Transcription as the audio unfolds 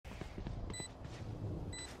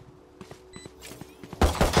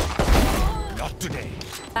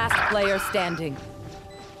Last player standing.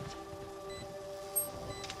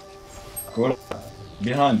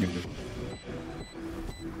 Behind you.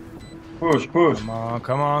 Push, push.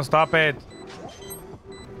 Come on, stop it.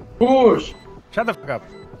 Push. Shut the fuck up.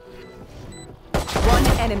 One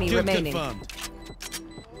enemy remaining.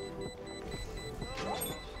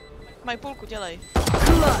 Mají půlku, dělej.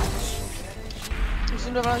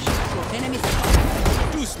 Musím dovolat živku. Enemy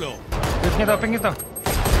Pěkně to.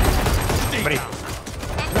 Dobrý.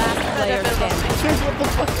 Last player standing.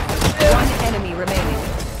 One enemy remaining.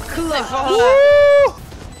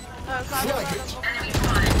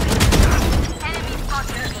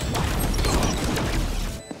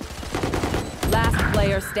 Last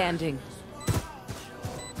player standing.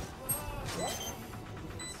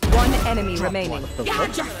 One enemy remaining. You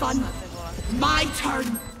had your fun. My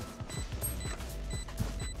turn.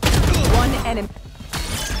 One enemy.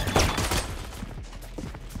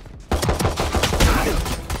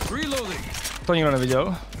 To nikdo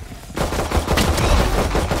neviděl.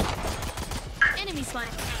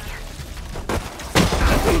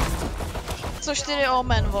 Co 4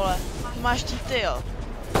 omen, vole. Máš díty, jo.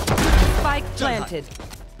 Spike planted.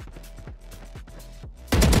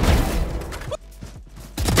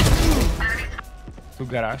 Tu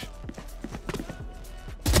garáž.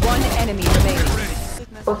 One enemy remaining.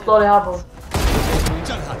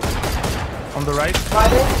 On the right.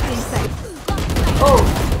 Oh.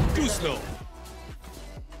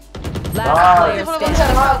 Last player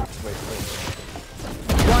standing.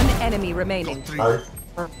 One enemy remaining.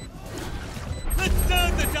 Let's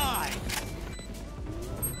turn the die.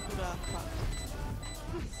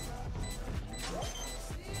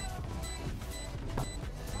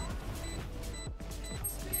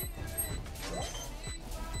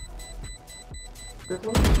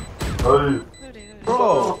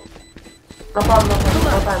 Bro. No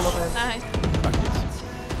time. Nice.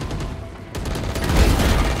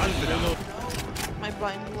 My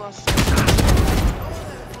blind was.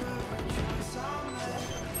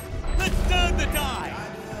 Let's turn the die.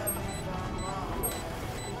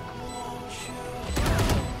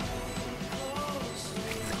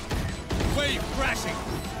 Wave crashing.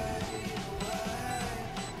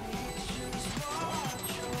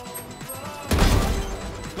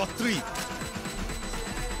 Got 3.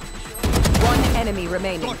 One enemy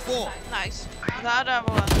remaining. Got 4. Nice. Záda,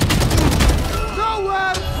 vole.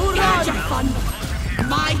 Nowhere to run. Your fun.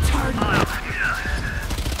 My turn.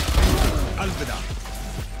 Alvida.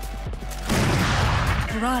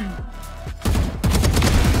 Run.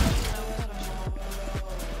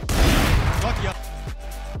 Got ya.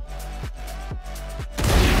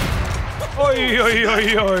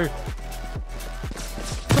 Oj.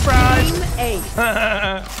 Surprise.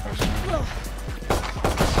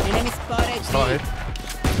 Team Enemy spotted. Sorry.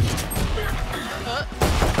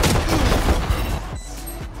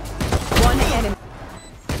 One enemy.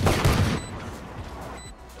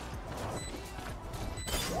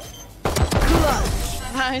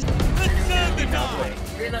 Nice. Let's turn the die.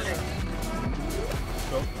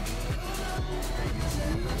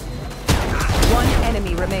 One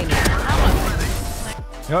enemy remaining.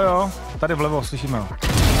 Jo, tady vlevo, slyšíme ho.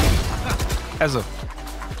 Ezo,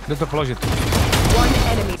 jde to položit. One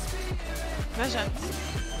enemy. Veře.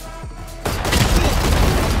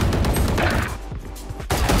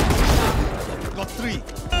 Got 3.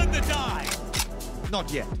 Turn the die.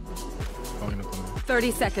 Not yet.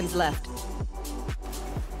 30 seconds left.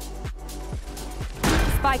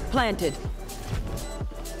 Spike planted.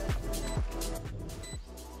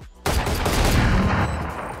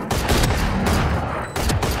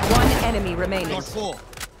 One enemy remaining. Got 4.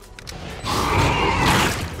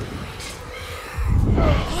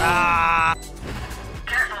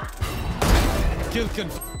 Kill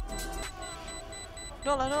confirmed.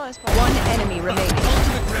 Dole, spát. One enemy remaining.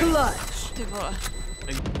 Clutch. Ty vole.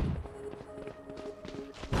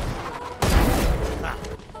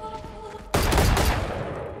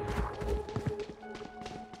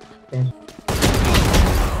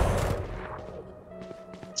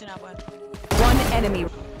 One enemy.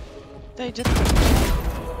 Tady jde.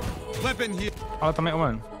 Weapon here. Ale tam je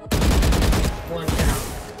omen.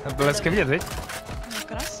 To je hezky vidět, viď? No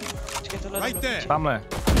krásně. Počkej, tohle Right there. Tamhle.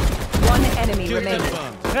 One enemy Kill remaining.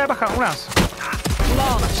 confirmed. Ne, bacha, u nás.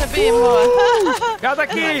 Přebijím, vole. Já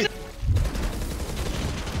taky.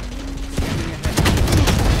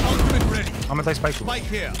 Ultimate ready. Máme tady spajku. Spike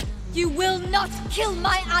here. You will not kill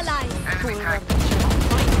my ally.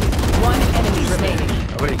 One enemy remaining.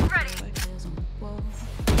 Dobrý.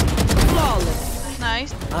 Flawless.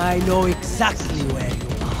 Nice. I know exactly where you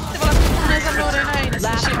are. Ty vole, ne za mnou, ne,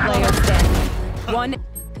 Last player standing. One.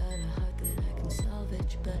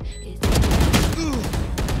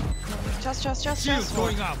 Shields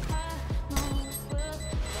going up.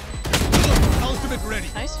 Ultimate ready.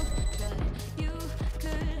 Nice.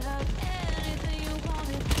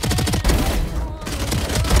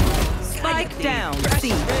 Spike down. C.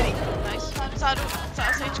 Nice. Vzadu,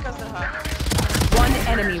 sejčka zdrhá. One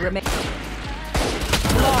enemy remaining.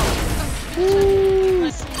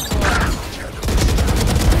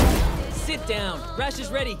 Sit down. Rash is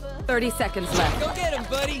ready. 30 seconds left. Go get him,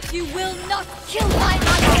 buddy. You will not kill my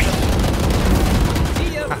mother!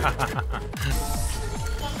 See ya.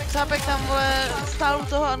 Zápek tam, vole, stál u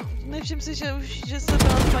toho a nevšim si, že se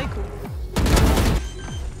dal spajku.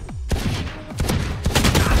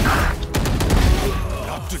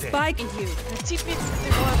 Spike. Nechcíp mít,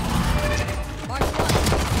 ty vole.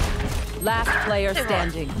 Last player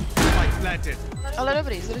standing. Spike planted. Ale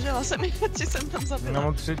dobrý, zdržela se mi, či jsem tam zabila.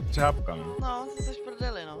 Mám 3 čápka. No, ty seš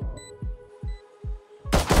prdeli, no.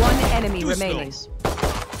 One enemy remaining.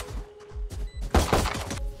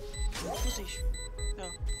 Musíš. Jo.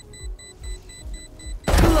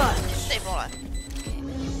 Ty vole.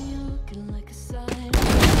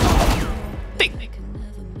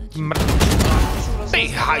 Ty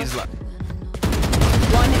hajzle.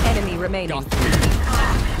 One enemy remaining.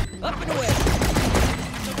 Up and away.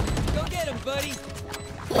 Go get him, buddy.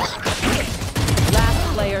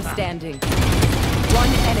 Last player standing.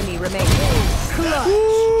 One enemy remaining.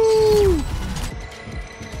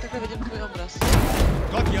 Takhle vidím tvůj obraz.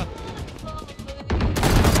 Got ya.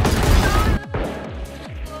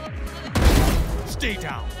 Stay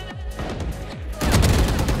down.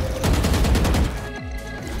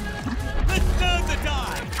 Let's learn to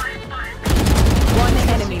die. One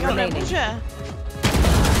enemy Říkám, remaining. nemůže.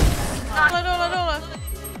 Dole.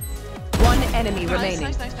 One enemy remaining.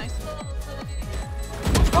 Nice.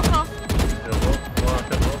 Okno.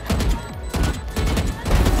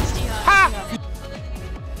 Stíhá.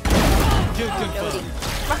 Kill confirmed.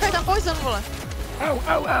 Machaj tam poison, vole.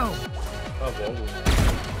 Au.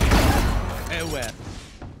 Airware.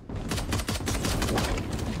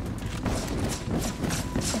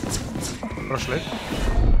 Prošli?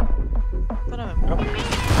 To nevím.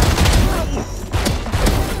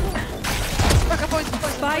 Machaj poison.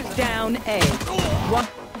 Spike down A.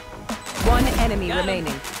 One enemy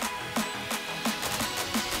remaining.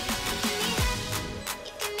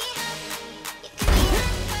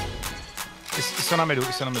 Jsou na midu. I'm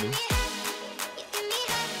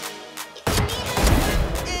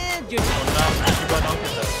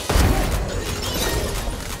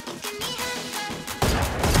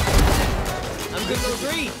good for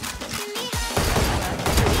three.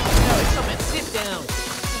 No, it's something. Sit down.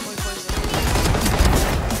 Můj poison.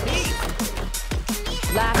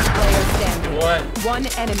 Last player standing. One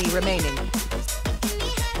enemy remaining.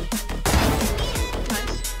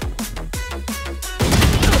 Nice.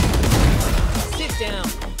 Sit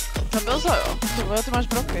down. Zabil to, jo. Ty vole, ty máš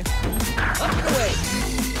broky. Up and away.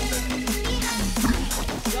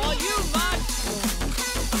 It's all you, man.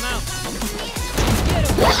 I'm out. Get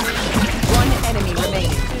him, buddy. One enemy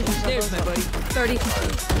remaining. There's my buddy. 30.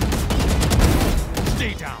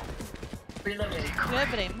 Stay down. Kde je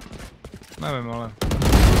Brim? Nevím, ale...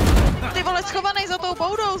 Ty vole, schovaný za tou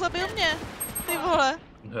boudou, zabil mě. Ty vole.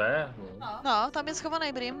 Kde? No, tam je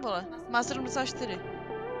schovaný Brim, vole. Má 74.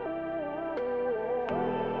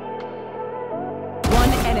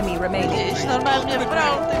 One enemy remaining. Ježiš, normálně mě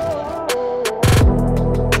vbral, ty vole.